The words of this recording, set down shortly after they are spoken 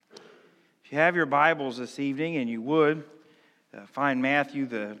If you have your Bibles this evening, and you would, find Matthew,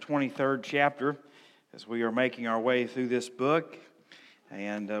 the 23rd chapter, as we are making our way through this book.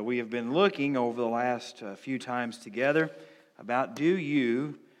 And we have been looking over the last few times together about, do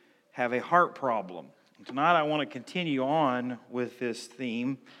you have a heart problem? And tonight I want to continue on with this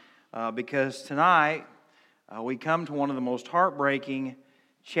theme because tonight we come to one of the most heartbreaking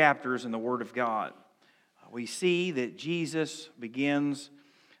chapters in the Word of God. We see that Jesus begins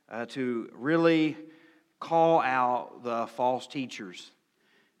to really call out the false teachers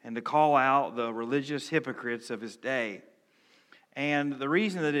and to call out the religious hypocrites of his day. And the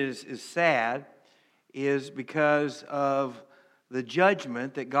reason that it is sad is because of the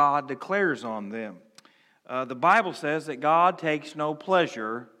judgment that God declares on them. The Bible says that God takes no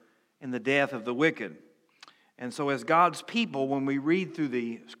pleasure in the death of the wicked. And so as God's people, when we read through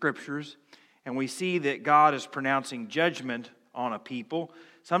the Scriptures and we see that God is pronouncing judgment on a people,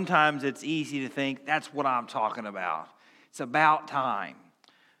 sometimes it's easy to think, that's what I'm talking about. It's about time.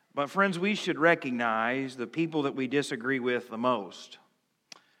 But friends, we should recognize the people that we disagree with the most,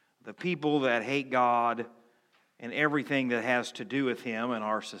 the people that hate God and everything that has to do with Him in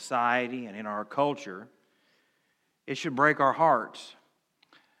our society and in our culture. It should break our hearts.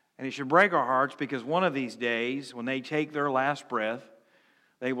 And it should break our hearts because one of these days, when they take their last breath,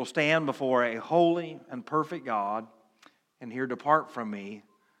 they will stand before a holy and perfect God and hear, "Depart from me,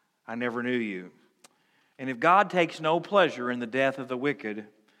 I never knew you." And if God takes no pleasure in the death of the wicked,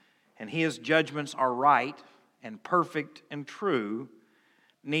 and His judgments are right and perfect and true,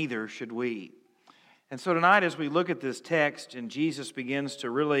 neither should we. And so tonight, as we look at this text and Jesus begins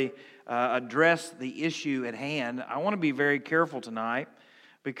to really address the issue at hand, I want to be very careful tonight,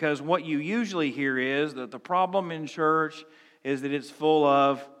 because what you usually hear is that the problem in church is that it's full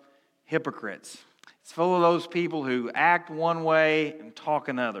of hypocrites. It's full of those people who act one way and talk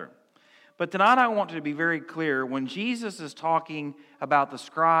another. But tonight I want to be very clear. When Jesus is talking about the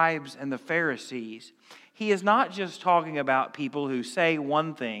scribes and the Pharisees, He is not just talking about people who say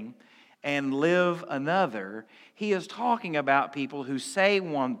one thing and live another. He is talking about people who say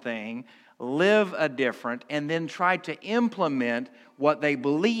one thing, live a different, and then try to implement what they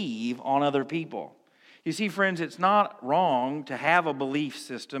believe on other people. You see, friends, it's not wrong to have a belief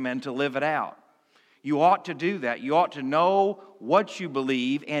system and to live it out. You ought to do that. You ought to know what you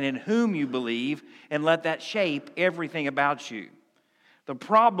believe and in whom you believe and let that shape everything about you. The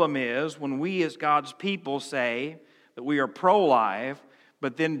problem is when we as God's people say that we are pro-life,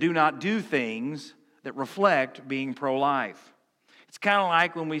 but then do not do things that reflect being pro-life. It's kind of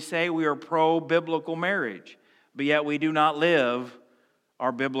like when we say we are pro-biblical marriage, but yet we do not live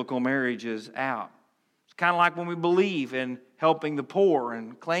our biblical marriages out. It's kind of like when we believe in helping the poor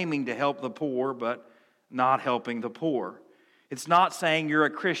and claiming to help the poor, but not helping the poor. It's not saying you're a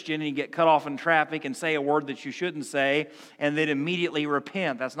Christian and you get cut off in traffic and say a word that you shouldn't say and then immediately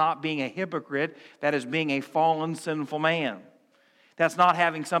repent. That's not being a hypocrite. That is being a fallen, sinful man. That's not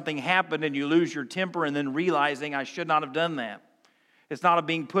having something happen and you lose your temper and then realizing I should not have done that. It's not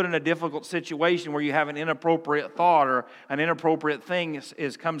being put in a difficult situation where you have an inappropriate thought or an inappropriate thing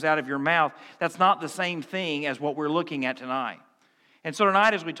comes out of your mouth. That's not the same thing as what we're looking at tonight. And so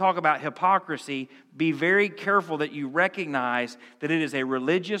tonight, as we talk about hypocrisy, be very careful that you recognize that it is a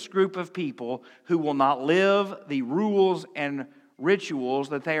religious group of people who will not live the rules and rituals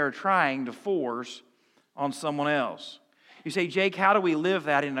that they are trying to force on someone else. You say, Jake, how do we live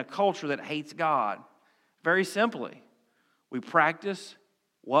that in a culture that hates God? Very simply, we practice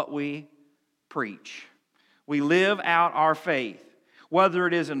what we preach. We live out our faith, whether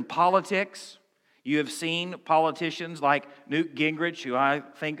it is in politics. You have seen politicians like Newt Gingrich, who I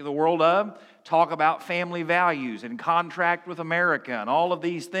think the world of, talk about family values and contract with America and all of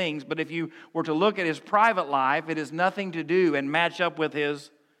these things. But if you were to look at his private life, it has nothing to do and match up with his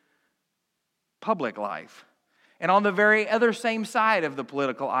public life. And on the very other same side of the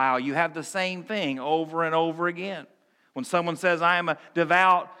political aisle, you have the same thing over and over again. When someone says, I am a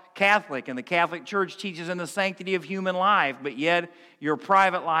devout Catholic, and the Catholic Church teaches in the sanctity of human life, but yet your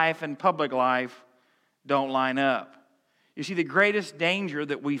private life and public life don't line up. You see, the greatest danger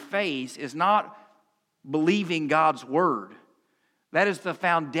that we face is not believing God's Word. That is the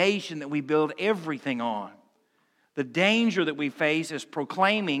foundation that we build everything on. The danger that we face is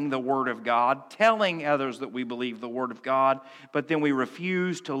proclaiming the Word of God, telling others that we believe the Word of God, but then we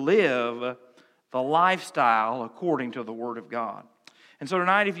refuse to live the lifestyle according to the Word of God. And so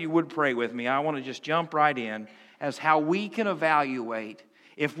tonight, if you would pray with me, I want to just jump right in as how we can evaluate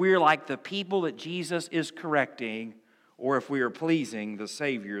if we're like the people that Jesus is correcting or if we are pleasing the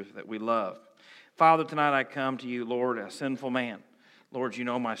Savior that we love. Father, tonight I come to you, Lord, a sinful man. Lord, you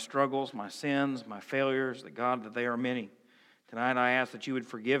know my struggles, my sins, my failures, that God, that they are many. Tonight I ask that you would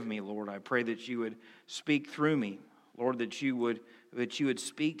forgive me, Lord. I pray that you would speak through me. Lord, that you would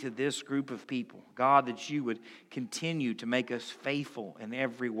speak to this group of people. God, that you would continue to make us faithful in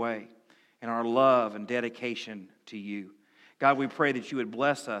every way in our love and dedication to you. God, we pray that you would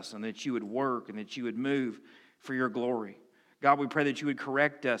bless us and that you would work and that you would move for your glory. God, we pray that you would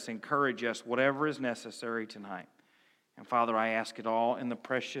correct us, encourage us, whatever is necessary tonight. And Father, I ask it all in the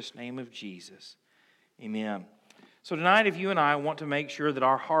precious name of Jesus. Amen. So tonight, if you and I want to make sure that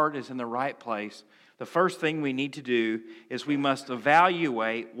our heart is in the right place, the first thing we need to do is we must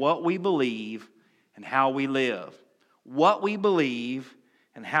evaluate what we believe and how we live. What we believe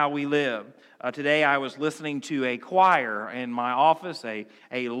and how we live. Today I was listening to a choir in my office, a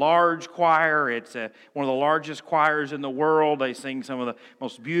large choir. It's one of the largest choirs in the world. They sing some of the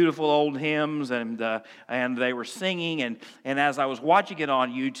most beautiful old hymns, and they were singing. And as I was watching it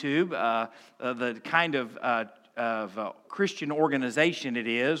on YouTube, the kind of Christian organization it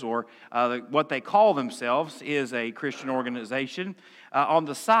is, or what they call themselves is a Christian organization, on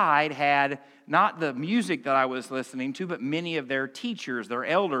the side had not the music that I was listening to, but many of their teachers, their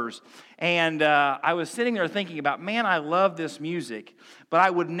elders. And I was sitting there thinking about, man, I love this music, but I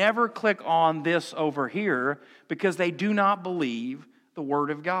would never click on this over here because they do not believe the Word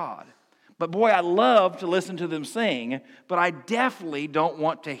of God. But boy, I love to listen to them sing, but I definitely don't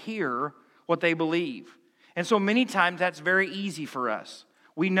want to hear what they believe. And so many times that's very easy for us.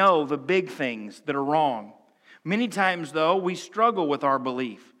 We know the big things that are wrong. Many times, though, we struggle with our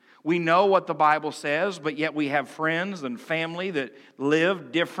belief. We know what the Bible says, but yet we have friends and family that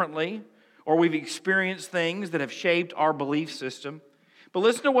live differently, or we've experienced things that have shaped our belief system. But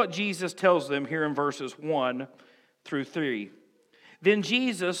listen to what Jesus tells them here in verses 1 through 3. Then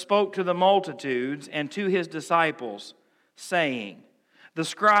Jesus spoke to the multitudes and to his disciples, saying, "The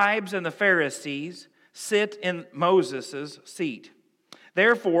scribes and the Pharisees sit in Moses' seat.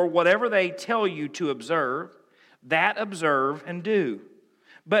 Therefore, whatever they tell you to observe, that observe and do.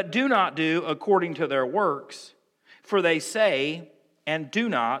 But do not do according to their works, for they say and do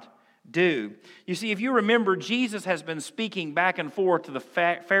not do." You see, if you remember, Jesus has been speaking back and forth to the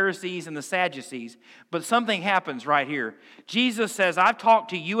Pharisees and the Sadducees, but something happens right here. Jesus says, I've talked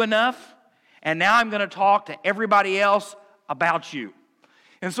to you enough, and now I'm going to talk to everybody else about you.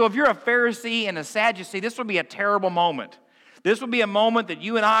 And so if you're a Pharisee and a Sadducee, this would be a terrible moment. This would be a moment that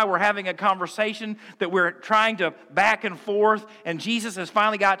you and I were having a conversation that we're trying to back and forth, and Jesus has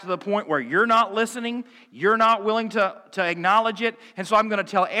finally got to the point where you're not listening, you're not willing to acknowledge it, and so I'm going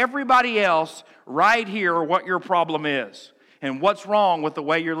to tell everybody else right here what your problem is and what's wrong with the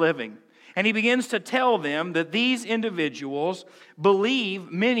way you're living. And he begins to tell them that these individuals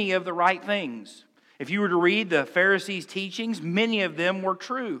believe many of the right things. If you were to read the Pharisees' teachings, many of them were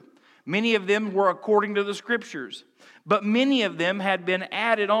true. Many of them were according to the Scriptures. But many of them had been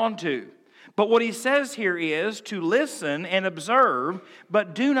added onto. But what he says here is to listen and observe,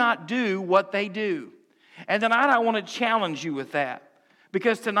 but do not do what they do. And tonight I want to challenge you with that.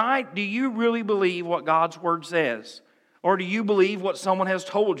 Because tonight, do you really believe what God's Word says? Or do you believe what someone has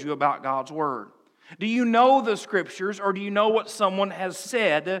told you about God's Word? Do you know the Scriptures, or do you know what someone has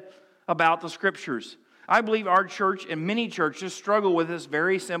said about the Scriptures? I believe our church and many churches struggle with this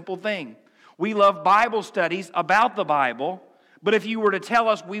very simple thing. We love Bible studies about the Bible, but if you were to tell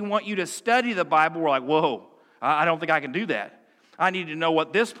us we want you to study the Bible, we're like, whoa, I don't think I can do that. I need to know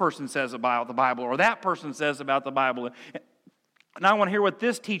what this person says about the Bible or that person says about the Bible. And I want to hear what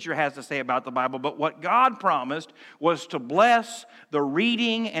this teacher has to say about the Bible. But what God promised was to bless the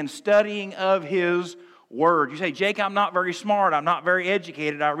reading and studying of His Word. You say, Jake, I'm not very smart. I'm not very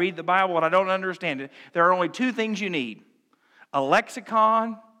educated. I read the Bible, but I don't understand it. There are only two things you need: a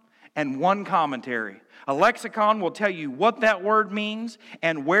lexicon and one commentary. A lexicon will tell you what that word means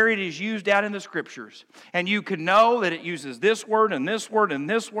and where it is used out in the Scriptures. And you can know that it uses this word and this word and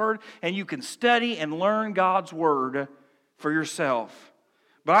this word, and you can study and learn God's Word for yourself.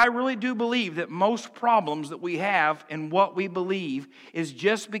 But I really do believe that most problems that we have in what we believe is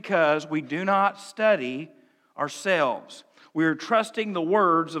just because we do not study ourselves. We are trusting the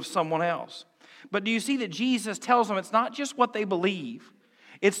words of someone else. But do you see that Jesus tells them it's not just what they believe,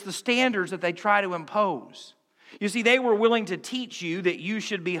 it's the standards that they try to impose. You see, they were willing to teach you that you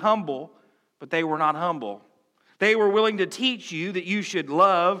should be humble, but they were not humble. They were willing to teach you that you should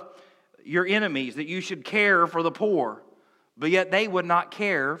love your enemies, that you should care for the poor, but yet they would not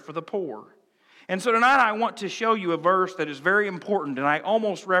care for the poor. And so tonight I want to show you a verse that is very important, and I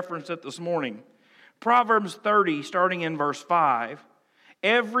almost referenced it this morning. Proverbs 30, starting in verse 5,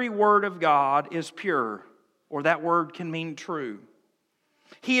 every word of God is pure, or that word can mean true.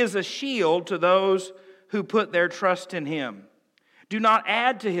 He is a shield to those who put their trust in him. Do not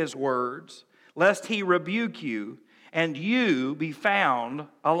add to his words, lest he rebuke you, and you be found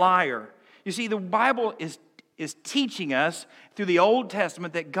a liar. You see, the Bible is teaching us through the Old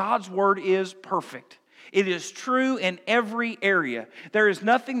Testament that God's word is perfect. It is true in every area. There is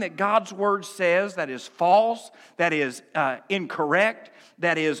nothing that God's word says that is false, that is incorrect,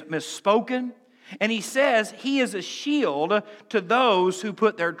 that is misspoken. And he says he is a shield to those who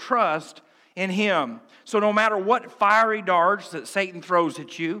put their trust in him. So no matter what fiery darts that Satan throws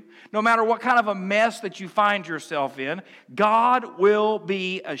at you, no matter what kind of a mess that you find yourself in, God will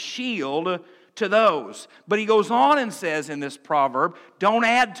be a shield to those. But he goes on and says in this proverb, don't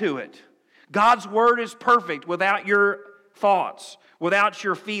add to it. God's word is perfect without your thoughts, without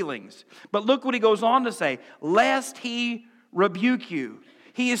your feelings. But look what he goes on to say, lest he rebuke you.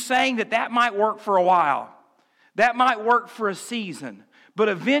 He is saying that might work for a while. That might work for a season. But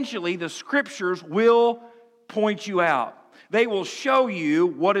eventually the scriptures will point you out. They will show you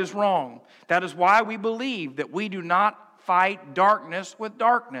what is wrong. That is why we believe that we do not fight darkness with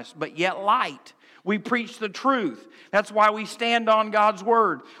darkness, but yet light. We preach the truth. That's why we stand on God's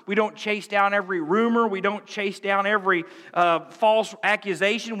word. We don't chase down every rumor. We don't chase down every false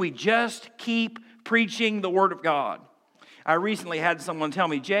accusation. We just keep preaching the word of God. I recently had someone tell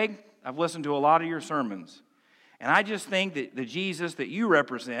me, Jake, I've listened to a lot of your sermons, and I just think that the Jesus that you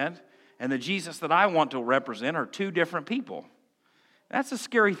represent and the Jesus that I want to represent are two different people. That's a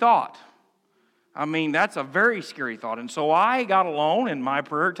scary thought. I mean, that's a very scary thought. And so I got alone in my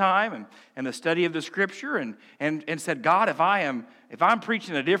prayer time and the study of the Scripture and said, God, if I'm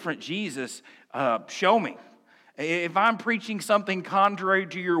preaching a different Jesus, show me. If I'm preaching something contrary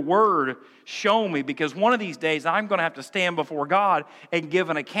to your word, show me. Because one of these days I'm going to have to stand before God and give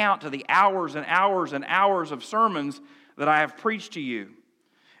an account to the hours and hours and hours of sermons that I have preached to you.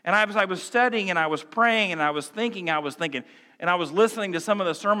 And as I was studying and I was praying and I was thinking, and I was listening to some of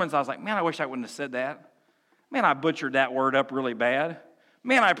the sermons, I was like, man, I wish I wouldn't have said that. Man, I butchered that word up really bad.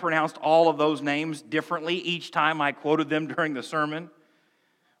 Man, I pronounced all of those names differently each time I quoted them during the sermon.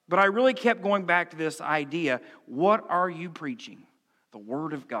 But I really kept going back to this idea, what are you preaching? The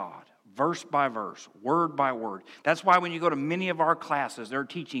Word of God, verse by verse, word by word. That's why when you go to many of our classes, they're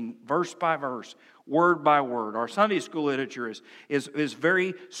teaching verse by verse, word by word. Our Sunday school literature is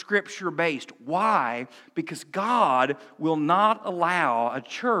very scripture-based. Why? Because God will not allow a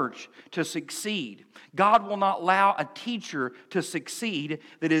church to succeed. God will not allow a teacher to succeed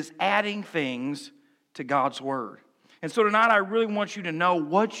that is adding things to God's Word. And so tonight I really want you to know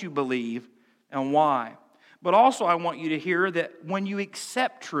what you believe and why. But also I want you to hear that when you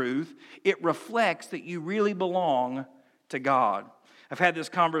accept truth, it reflects that you really belong to God. I've had this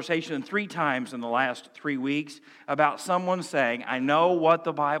conversation 3 times in the last 3 weeks about someone saying, I know what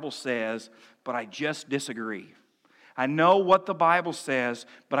the Bible says, but I just disagree. I know what the Bible says,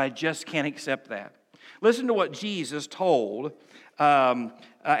 but I just can't accept that. Listen to what Jesus told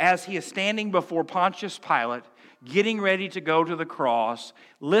as he is standing before Pontius Pilate, getting ready to go to the cross.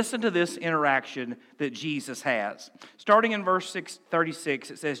 Listen to this interaction that Jesus has. Starting in verse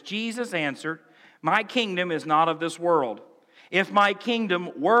 36, it says, Jesus answered, my kingdom is not of this world. If my kingdom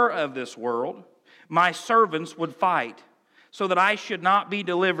were of this world, my servants would fight, so that I should not be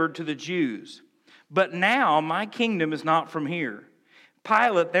delivered to the Jews. But now my kingdom is not from here.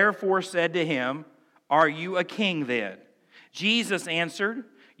 Pilate therefore said to him, are you a king then? Jesus answered,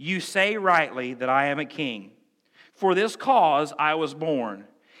 you say rightly that I am a king. For this cause I was born,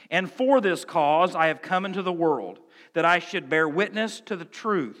 and for this cause I have come into the world, that I should bear witness to the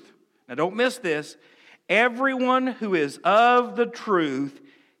truth. Now don't miss this. Everyone who is of the truth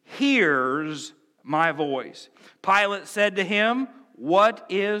hears my voice. Pilate said to him, what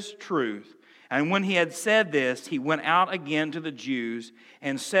is truth? And when he had said this, he went out again to the Jews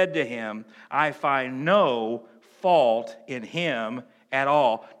and said to him, I find no fault in him at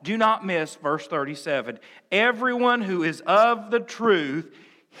all. Do not miss verse 37. Everyone who is of the truth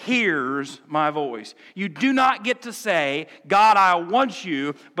hears my voice. You do not get to say, God, I want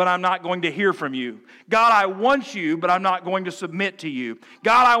you, but I'm not going to hear from you. God, I want you, but I'm not going to submit to you.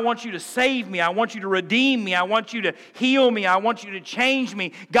 God, I want you to save me. I want you to redeem me. I want you to heal me. I want you to change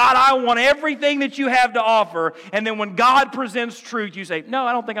me. God, I want everything that you have to offer. And then when God presents truth, you say, no,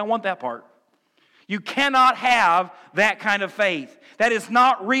 I don't think I want that part. You cannot have that kind of faith. That is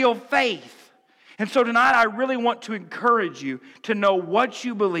not real faith. And so tonight I really want to encourage you to know what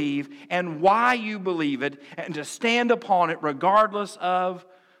you believe and why you believe it and to stand upon it regardless of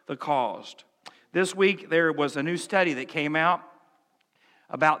the cost. This week there was a new study that came out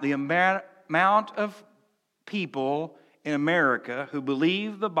about the amount of people in America who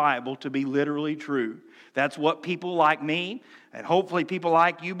believe the Bible to be literally true. That's what people like me, and hopefully people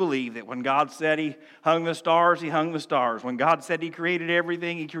like you believe, that when God said He hung the stars, He hung the stars. When God said He created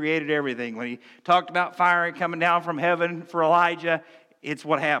everything, He created everything. When He talked about fire coming down from heaven for Elijah, it's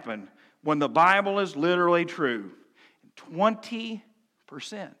what happened. When the Bible is literally true, 20%,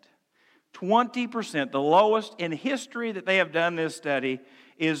 20%, the lowest in history that they have done this study,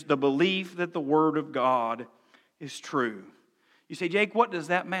 is the belief that the Word of God is true. You say, Jake, what does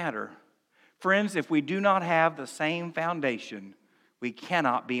that matter? Friends, if we do not have the same foundation, we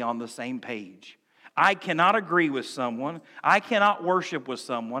cannot be on the same page. I cannot agree with someone, I cannot worship with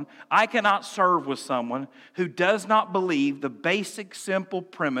someone, I cannot serve with someone who does not believe the basic, simple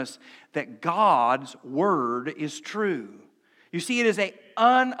premise that God's Word is true. You see, it is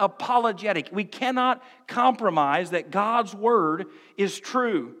unapologetic. We cannot compromise that God's Word is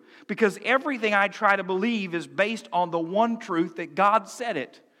true, because everything I try to believe is based on the one truth that God said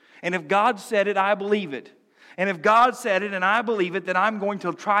it. And if God said it, I believe it. And if God said it and I believe it, then I'm going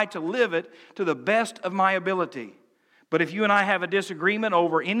to try to live it to the best of my ability. But if you and I have a disagreement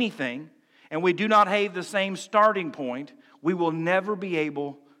over anything, and we do not have the same starting point, we will never be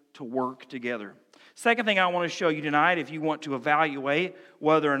able to work together. Second thing I want to show you tonight, if you want to evaluate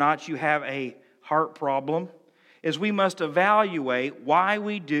whether or not you have a heart problem, is we must evaluate why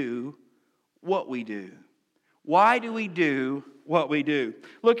we do what we do. Why do we do what we do?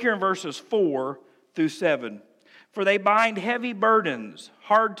 Look here in verses 4 through 7. For they bind heavy burdens,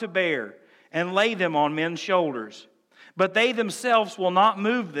 hard to bear, and lay them on men's shoulders. But they themselves will not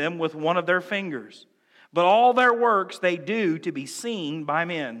move them with one of their fingers. But all their works they do to be seen by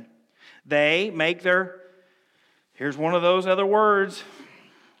men. They make their, here's one of those other words,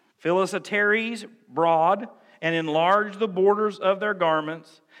 phylacteries broad, and enlarge the borders of their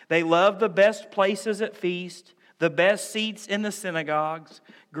garments. They love the best places at feast, the best seats in the synagogues,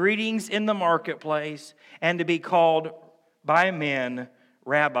 greetings in the marketplace, and to be called by men,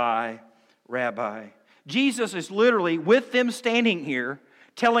 Rabbi, Rabbi. Jesus is literally with them standing here,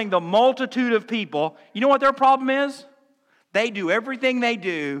 telling the multitude of people, you know what their problem is? They do everything they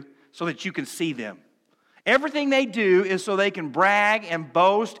do so that you can see them. Everything they do is so they can brag and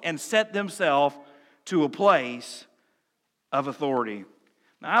boast and set themselves to a place of authority.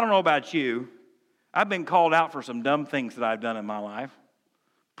 Now, I don't know about you. I've been called out for some dumb things that I've done in my life.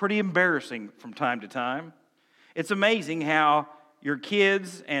 Pretty embarrassing from time to time. It's amazing how your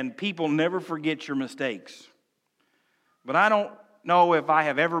kids and people never forget your mistakes. But I don't know if I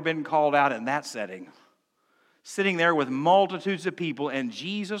have ever been called out in that setting. Sitting there with multitudes of people, and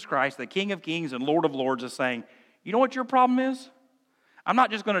Jesus Christ, the King of Kings and Lord of Lords, is saying, you know what your problem is? I'm not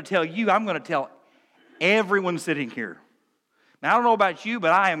just going to tell you, I'm going to tell everyone sitting here. Now, I don't know about you,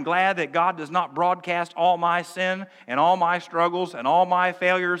 but I am glad that God does not broadcast all my sin and all my struggles and all my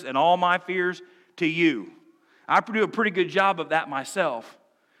failures and all my fears to you. I do a pretty good job of that myself,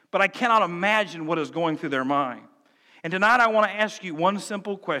 but I cannot imagine what is going through their mind. And tonight I want to ask you one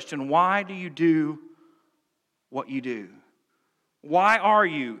simple question. Why do you do what you do? Why are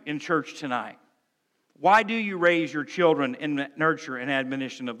you in church tonight? Why do you raise your children in nurture and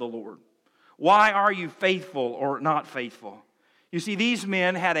admonition of the Lord? Why are you faithful or not faithful? You see, these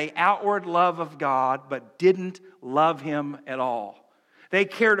men had an outward love of God, but didn't love Him at all. They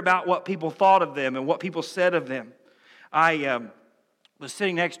cared about what people thought of them and what people said of them. I was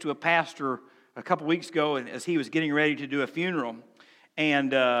sitting next to a pastor a couple weeks ago as he was getting ready to do a funeral.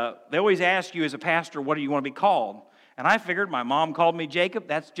 And they always ask you as a pastor, what do you want to be called? And I figured my mom called me Jacob,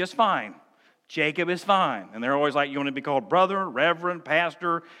 that's just fine. Jacob is fine. And they're always like, you want to be called brother, reverend,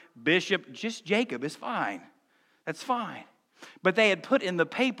 pastor, bishop. Just Jacob is fine. That's fine. But they had put in the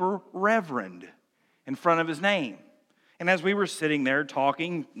paper Reverend in front of his name. And as we were sitting there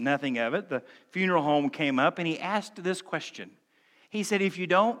talking, nothing of it, the funeral home came up and he asked this question. He said, if you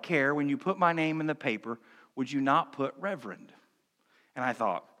don't care when you put my name in the paper, would you not put Reverend? And I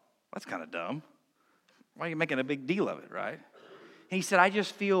thought, that's kind of dumb. Why are you making a big deal of it, right? And he said, I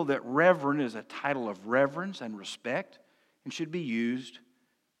just feel that Reverend is a title of reverence and respect and should be used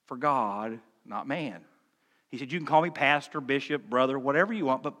for God, not man. He said, you can call me pastor, bishop, brother, whatever you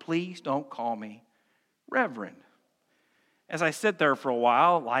want, but please don't call me Reverend. As I sit there for a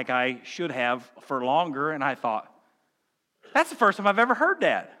while, like I should have for longer, and I thought, that's the first time I've ever heard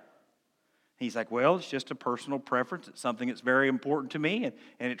that. He's like, well, it's just a personal preference. It's something that's very important to me,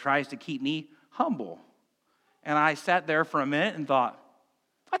 and it tries to keep me humble. And I sat there for a minute and thought,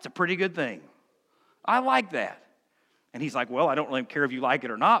 that's a pretty good thing. I like that. And he's like, well, I don't really care if you like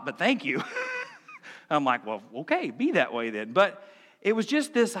it or not, but thank you. I'm like, well, okay, be that way then. But it was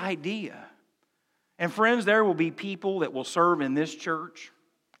just this idea. And friends, there will be people that will serve in this church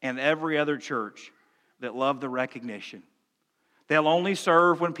and every other church that love the recognition. They'll only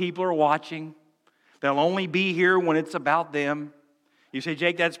serve when people are watching. They'll only be here when it's about them. You say,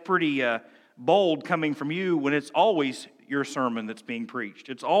 Jake, that's pretty bold coming from you when it's always your sermon that's being preached.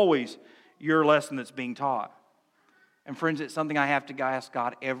 It's always your lesson that's being taught. And friends, it's something I have to ask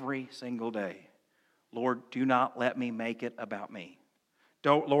God every single day. Lord, do not let me make it about me.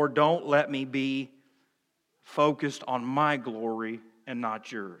 Lord, don't let me be focused on my glory and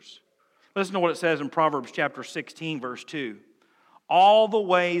not yours. Listen to what it says in Proverbs chapter 16, verse 2. All the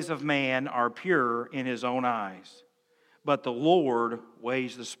ways of man are pure in his own eyes, but the Lord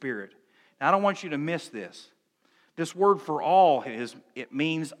weighs the spirit. Now, I don't want you to miss this. This word for all, it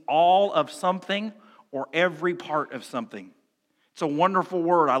means all of something or every part of something. It's a wonderful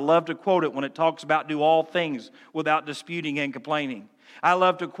word. I love to quote it when it talks about do all things without disputing and complaining. I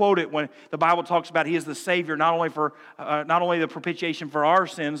love to quote it when the Bible talks about He is the Savior, not only the propitiation for our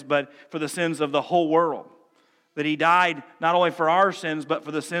sins, but for the sins of the whole world. That He died not only for our sins, but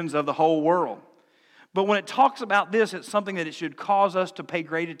for the sins of the whole world. But when it talks about this, it's something that it should cause us to pay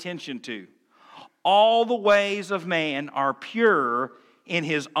great attention to. All the ways of man are pure in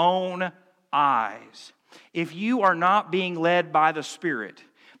his own eyes. If you are not being led by the Spirit,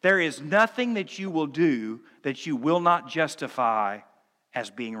 there is nothing that you will do that you will not justify as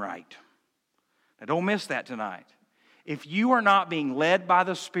being right. Now, don't miss that tonight. If you are not being led by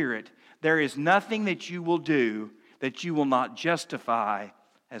the Spirit, there is nothing that you will do that you will not justify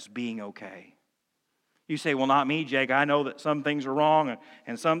as being okay. You say, well, not me, Jake. I know that some things are wrong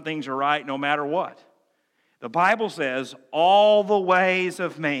and some things are right no matter what. The Bible says all the ways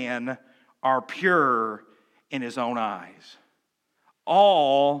of man are pure in his own eyes.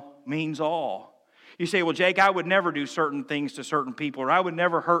 All means all. You say, well, Jake, I would never do certain things to certain people, or I would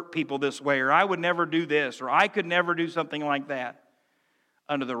never hurt people this way, or I would never do this, or I could never do something like that.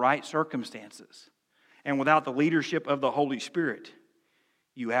 Under the right circumstances and without the leadership of the Holy Spirit,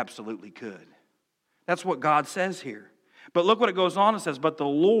 you absolutely could. That's what God says here. But look what it goes on. It says, but the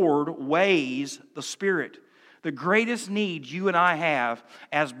Lord weighs the Spirit. The greatest need you and I have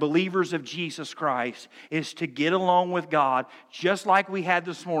as believers of Jesus Christ is to get along with God, just like we had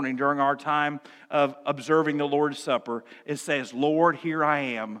this morning during our time of observing the Lord's Supper. It says, Lord, here I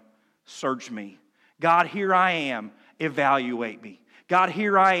am, search me. God, here I am, evaluate me. God,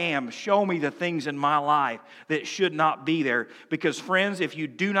 here I am. Show me the things in my life that should not be there. Because, friends, if you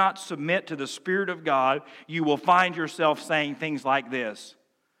do not submit to the Spirit of God, you will find yourself saying things like this.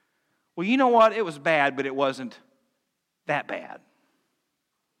 Well, you know what? It was bad, but it wasn't that bad.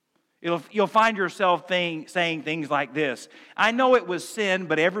 You'll find yourself saying things like this. I know it was sin,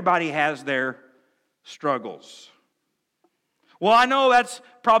 but everybody has their struggles. Well, I know that's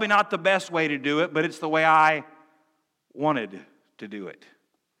probably not the best way to do it, but it's the way I wanted to do it.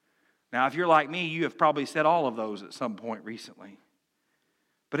 Now, if you're like me, you have probably said all of those at some point recently.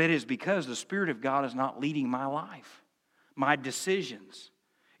 But it is because the Spirit of God is not leading my life, my decisions.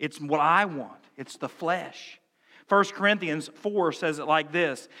 It's what I want. It's the flesh. 1 Corinthians 4 says it like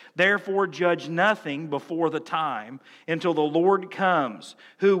this, therefore judge nothing before the time until the Lord comes,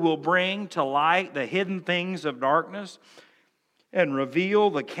 who will bring to light the hidden things of darkness and reveal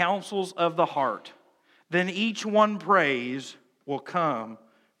the counsels of the heart. Then each one praise will come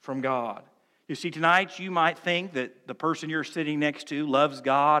from God. You see, tonight you might think that the person you're sitting next to loves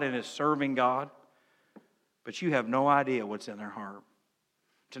God and is serving God, but you have no idea what's in their heart.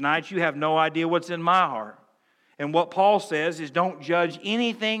 Tonight you have no idea what's in my heart. And what Paul says is don't judge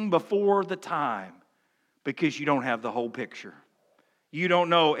anything before the time because you don't have the whole picture. You don't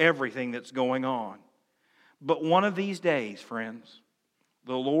know everything that's going on. But one of these days, friends,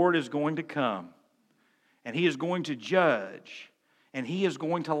 the Lord is going to come and He is going to judge. And He is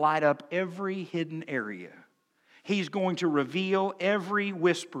going to light up every hidden area. He's going to reveal every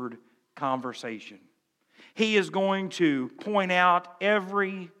whispered conversation. He is going to point out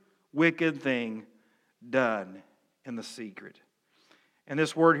every wicked thing done in the secret. And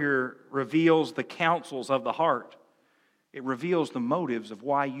this word here reveals the counsels of the heart. It reveals the motives of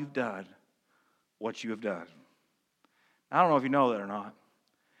why you've done what you have done. I don't know if you know that or not,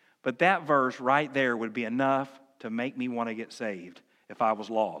 but that verse right there would be enough to make me want to get saved if I was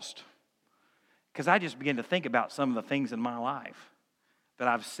lost. Because I just begin to think about some of the things in my life that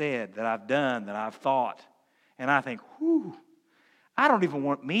I've said, that I've done, that I've thought. And I think, whew, I don't even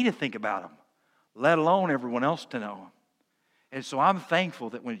want me to think about them, let alone everyone else to know them. And so I'm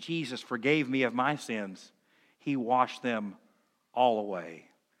thankful that when Jesus forgave me of my sins, He washed them all away.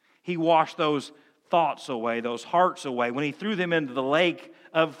 He washed those thoughts away, those hearts away, when He threw them into the lake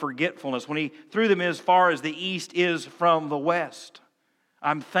of forgetfulness, when He threw them as far as the east is from the west.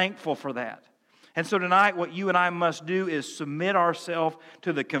 I'm thankful for that. And so tonight, what you and I must do is submit ourselves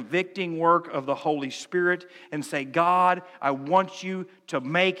to the convicting work of the Holy Spirit and say, God, I want you to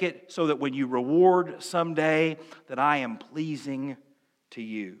make it so that when you reward someday, that I am pleasing to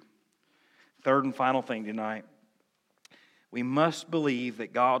you. Third and final thing tonight, we must believe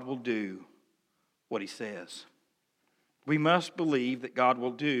that God will do what He says. We must believe that God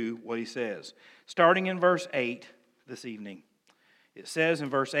will do what He says. Starting in verse 8 this evening. It says in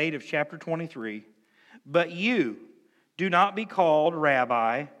verse 8 of chapter 23, "But you do not be called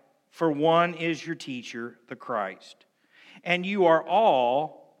Rabbi, for one is your teacher, the Christ. And you are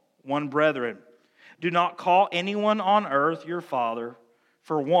all one brethren. Do not call anyone on earth your father,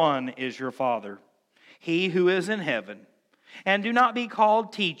 for one is your Father, He who is in heaven. And do not be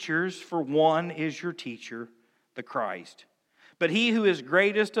called teachers, for one is your teacher, the Christ. But he who is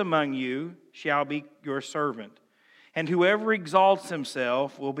greatest among you shall be your servant. And whoever exalts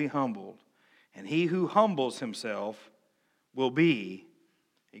himself will be humbled, and he who humbles himself will be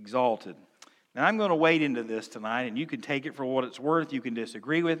exalted." Now, I'm going to wade into this tonight, and you can take it for what it's worth. You can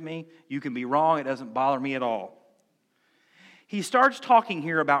disagree with me. You can be wrong. It doesn't bother me at all. He starts talking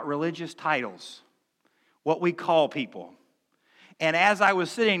here about religious titles, what we call people. And as I was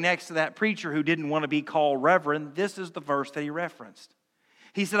sitting next to that preacher who didn't want to be called reverend, this is the verse that he referenced.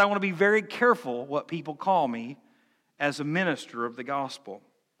 He said, I want to be very careful what people call me as a minister of the gospel.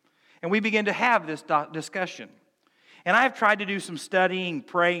 And we begin to have this discussion. And I've tried to do some studying,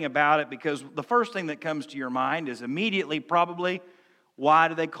 praying about it, because the first thing that comes to your mind is immediately probably, why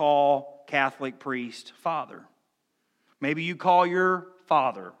do they call Catholic priest father? Maybe you call your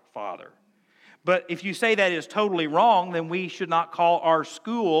father, father. But if you say that is totally wrong, then we should not call our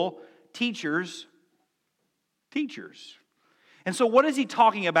school teachers, teachers. And so what is he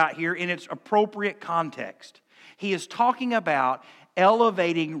talking about here in its appropriate context? He is talking about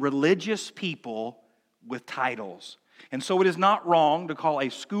elevating religious people with titles. And so it is not wrong to call a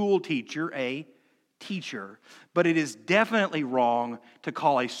school teacher a teacher, but it is definitely wrong to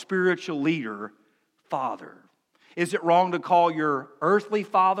call a spiritual leader father. Is it wrong to call your earthly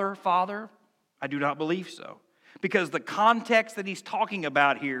father, father? I do not believe so. Because the context that he's talking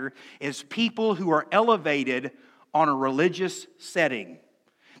about here is people who are elevated on a religious setting.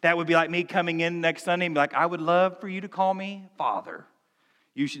 That would be like me coming in next Sunday and be like, I would love for you to call me Father.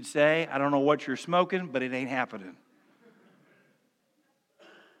 You should say, I don't know what you're smoking, but it ain't happening.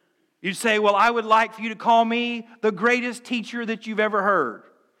 You'd say, well, I would like for you to call me the greatest teacher that you've ever heard.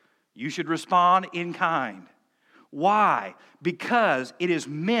 You should respond in kind. Why? Because it is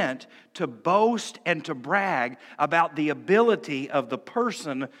meant to boast and to brag about the ability of the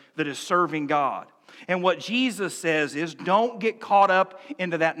person that is serving God. And what Jesus says is, don't get caught up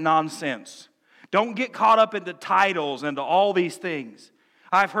into that nonsense. Don't get caught up into titles and to all these things.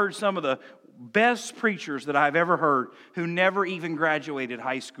 I've heard some of the best preachers that I've ever heard who never even graduated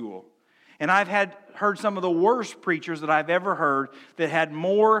high school. And I've heard some of the worst preachers that I've ever heard that had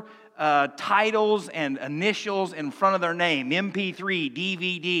more titles and initials in front of their name. MP3,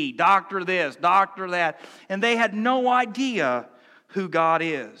 DVD, doctor this, doctor that. And they had no idea who God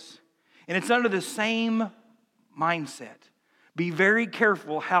is. And it's under the same mindset. Be very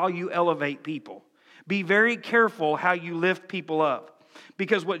careful how you elevate people. Be very careful how you lift people up.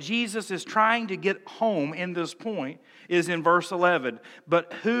 Because what Jesus is trying to get home in this point is in verse 11.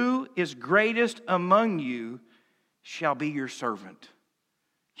 But who is greatest among you shall be your servant.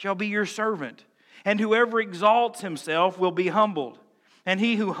 Shall be your servant. And whoever exalts himself will be humbled. And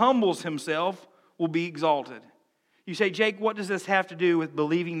he who humbles himself will be exalted. You say, Jake, what does this have to do with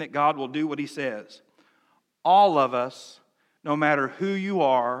believing that God will do what He says? All of us, no matter who you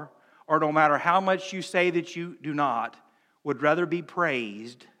are, or no matter how much you say that you do not, would rather be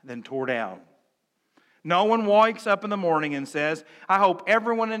praised than tore down. No one wakes up in the morning and says, I hope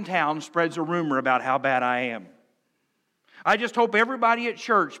everyone in town spreads a rumor about how bad I am. I just hope everybody at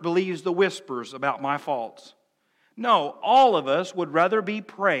church believes the whispers about my faults. No, all of us would rather be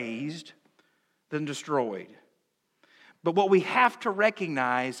praised than destroyed. But what we have to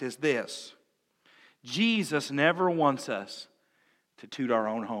recognize is this. Jesus never wants us to toot our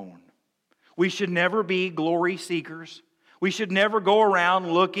own horn. We should never be glory seekers. We should never go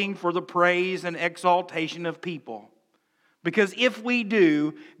around looking for the praise and exaltation of people. Because if we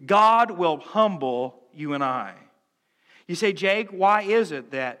do, God will humble you and I. You say, Jake, why is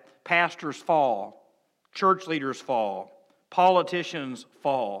it that pastors fall, church leaders fall, politicians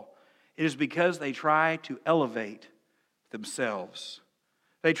fall? It is because they try to elevate themselves.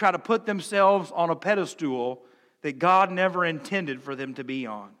 They try to put themselves on a pedestal that God never intended for them to be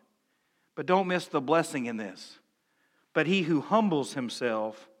on. But don't miss the blessing in this. But he who humbles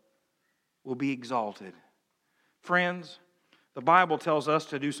himself will be exalted. Friends, the Bible tells us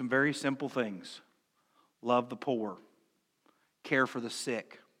to do some very simple things. Love the poor. Care for the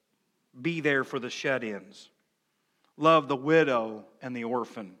sick. Be there for the shut-ins. Love the widow and the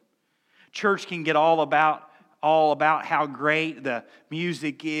orphan. Church can get all about how great the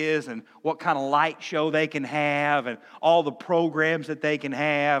music is and what kind of light show they can have and all the programs that they can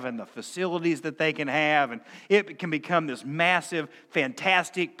have and the facilities that they can have. And it can become this massive,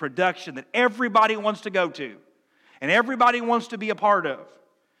 fantastic production that everybody wants to go to and everybody wants to be a part of.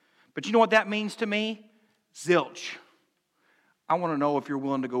 But you know what that means to me? Zilch. I want to know if you're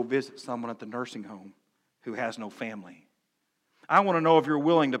willing to go visit someone at the nursing home who has no family. I want to know if you're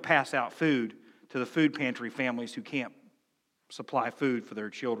willing to pass out food to the food pantry families who can't supply food for their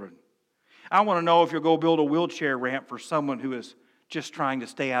children. I want to know if you'll go build a wheelchair ramp for someone who is just trying to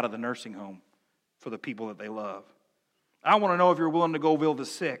stay out of the nursing home for the people that they love. I want to know if you're willing to go build the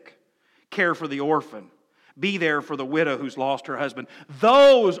sick, care for the orphan, be there for the widow who's lost her husband.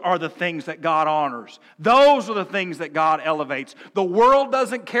 Those are the things that God honors. Those are the things that God elevates. The world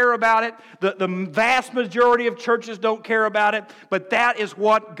doesn't care about it. The vast majority of churches don't care about it. But that is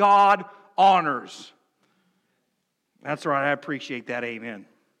what God honors. That's right, I appreciate that, amen.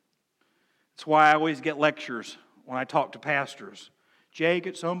 That's why I always get lectures when I talk to pastors. Jake,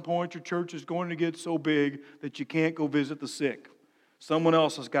 at some point your church is going to get so big that you can't go visit the sick. Someone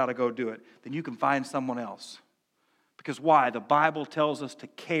else has got to go do it. Then you can find someone else. Because why? The Bible tells us to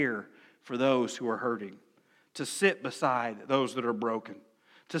care for those who are hurting, to sit beside those that are broken,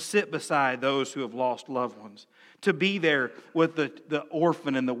 to sit beside those who have lost loved ones, to be there with the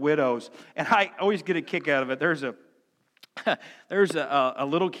orphan and the widows. And I always get a kick out of it. There's a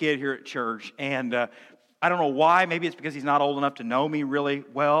little kid here at church, and I don't know why. Maybe it's because he's not old enough to know me really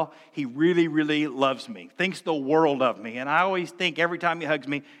well. He really, really loves me, thinks the world of me. And I always think every time he hugs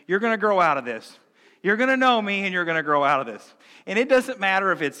me, you're going to grow out of this. You're going to know me, and you're going to grow out of this. And it doesn't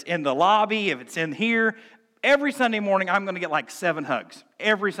matter if it's in the lobby, if it's in here. Every Sunday morning, I'm going to get like 7 hugs.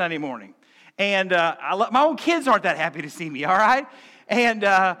 Every Sunday morning. And my own kids aren't that happy to see me, all right?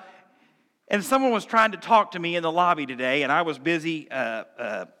 And someone was trying to talk to me in the lobby today, and I was busy.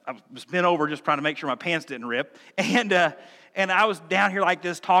 I was bent over just trying to make sure my pants didn't rip. And I was down here like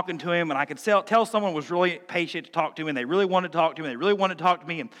this talking to him, and I could tell someone was really patient to talk to me, and they really wanted to talk to me, and they really wanted to talk to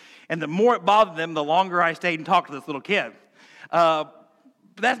me. And the more it bothered them, the longer I stayed and talked to this little kid. But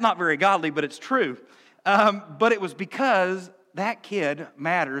that's not very godly, but it's true. But it was because that kid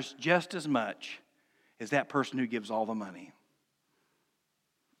matters just as much as that person who gives all the money.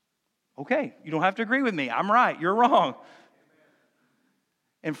 Okay, you don't have to agree with me. I'm right, you're wrong.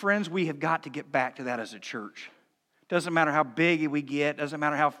 And friends, we have got to get back to that as a church. Doesn't matter how big we get, doesn't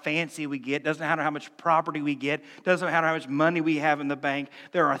matter how fancy we get, doesn't matter how much property we get, doesn't matter how much money we have in the bank.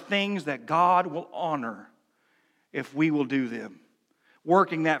 There are things that God will honor if we will do them.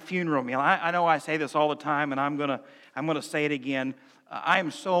 Working that funeral meal. I know I say this all the time, and I'm gonna say it again. I am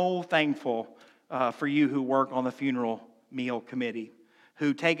so thankful for you who work on the funeral meal committee,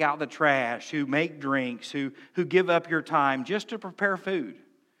 who take out the trash, who make drinks, who give up your time just to prepare food.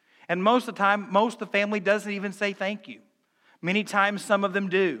 And most of the time, most of the family doesn't even say thank you. Many times, some of them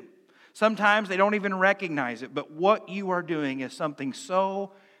do. Sometimes they don't even recognize it. But what you are doing is something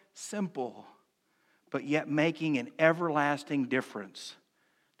so simple, but yet making an everlasting difference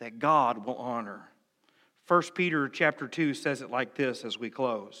that God will honor. 1 Peter chapter 2 says it like this as we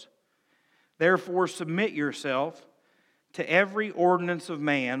close. Therefore, submit yourself to every ordinance of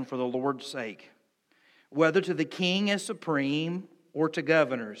man for the Lord's sake, whether to the king as supreme or to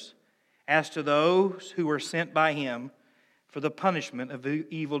governors, as to those who are sent by him for the punishment of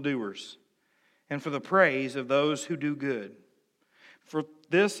evildoers and for the praise of those who do good. For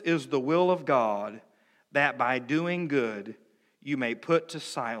this is the will of God, that by doing good you may put to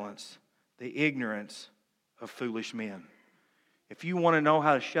silence the ignorance of foolish men. If you want to know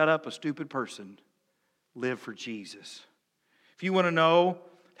how to shut up a stupid person, live for Jesus. If you want to know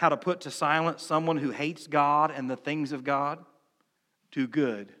how to put to silence someone who hates God and the things of God, do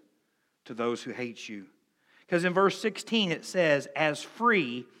good to those who hate you. Because in verse 16 it says, as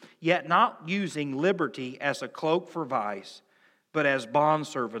free, yet not using liberty as a cloak for vice, but as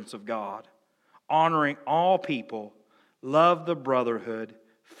bondservants of God, honoring all people, love the brotherhood,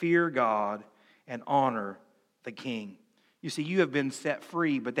 fear God, and honor the king. You see, you have been set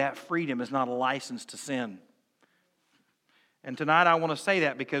free, but that freedom is not a license to sin. And tonight I want to say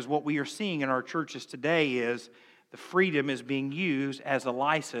that because what we are seeing in our churches today is the freedom is being used as a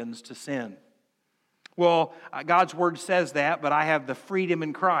license to sin. Well, God's Word says that, but I have the freedom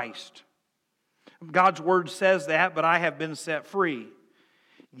in Christ. God's Word says that, but I have been set free.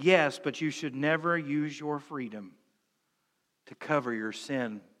 Yes, but you should never use your freedom to cover your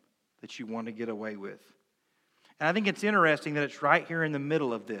sin that you want to get away with. And I think it's interesting that it's right here in the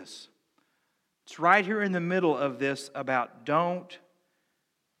middle of this. It's right here in the middle of this about don't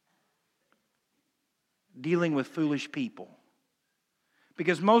dealing with foolish people.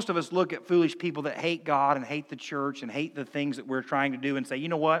 Because most of us look at foolish people that hate God and hate the church and hate the things that we're trying to do and say, you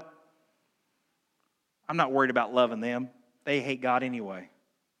know what? I'm not worried about loving them. They hate God anyway.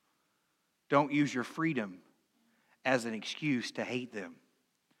 Don't use your freedom as an excuse to hate them.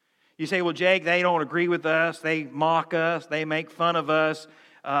 You say, well, Jake, they don't agree with us. They mock us. They make fun of us.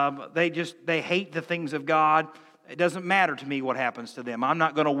 They hate the things of God. It doesn't matter to me what happens to them. I'm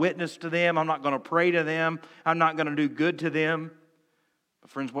not going to witness to them. I'm not going to pray to them. I'm not going to do good to them. But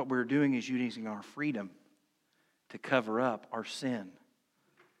friends, what we're doing is using our freedom to cover up our sin.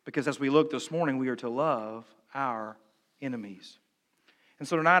 Because as we look this morning, we are to love our enemies. And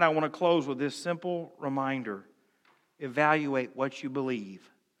so tonight I want to close with this simple reminder. Evaluate what you believe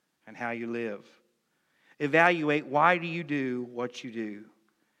and how you live. Evaluate why do you do what you do.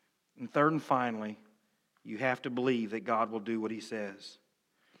 And third and finally, you have to believe that God will do what He says.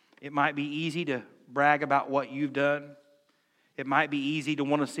 It might be easy to brag about what you've done. It might be easy to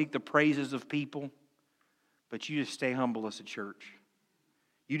want to seek the praises of people. But you just stay humble as a church.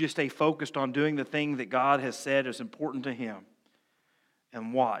 You just stay focused on doing the thing that God has said is important to Him.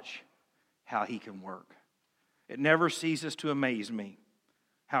 And watch how He can work. It never ceases to amaze me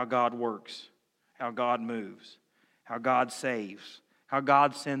how God works, how God moves, how God saves, how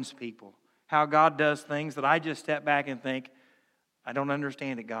God sends people, how God does things that I just step back and think, I don't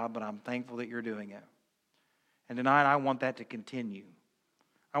understand it, God, but I'm thankful that you're doing it. And tonight I want that to continue.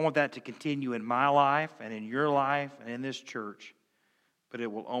 I want that to continue in my life and in your life and in this church. But it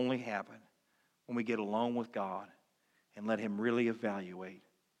will only happen when we get alone with God and let Him really evaluate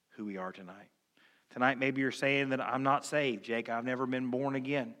who we are tonight. Tonight maybe you're saying that I'm not saved, Jake. I've never been born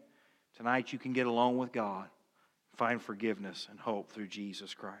again. Tonight you can get alone with God, find forgiveness and hope through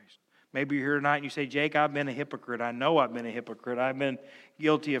Jesus Christ. Maybe you're here tonight and you say, Jake, I've been a hypocrite. I know I've been a hypocrite. I've been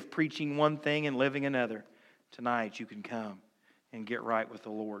guilty of preaching one thing and living another. Tonight you can come and get right with the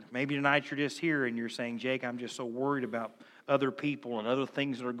Lord. Maybe tonight you're just here and you're saying, Jake, I'm just so worried about other people and other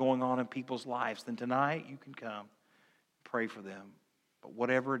things that are going on in people's lives. Then tonight you can come, pray for them. But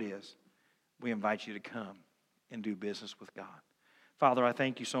whatever it is, we invite you to come and do business with God. Father, I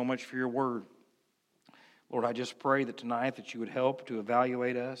thank you so much for your word. Lord, I just pray that tonight that you would help to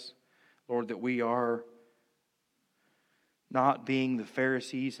evaluate us. Lord, that we are not being the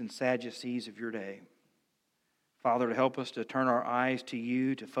Pharisees and Sadducees of your day. Father, to help us to turn our eyes to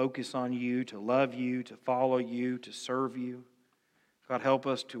you, to focus on you, to love you, to follow you, to serve you. God, help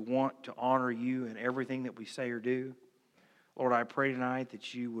us to want to honor you in everything that we say or do. Lord, I pray tonight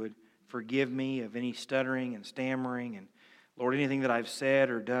that you would forgive me of any stuttering and stammering. And Lord, anything that I've said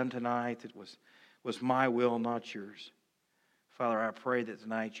or done tonight that was my will, not yours. Father, I pray that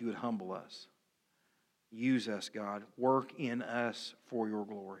tonight you would humble us. Use us, God. Work in us for your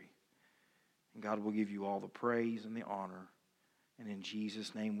glory. And God will give you all the praise and the honor. And in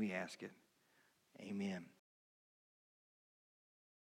Jesus' name we ask it. Amen.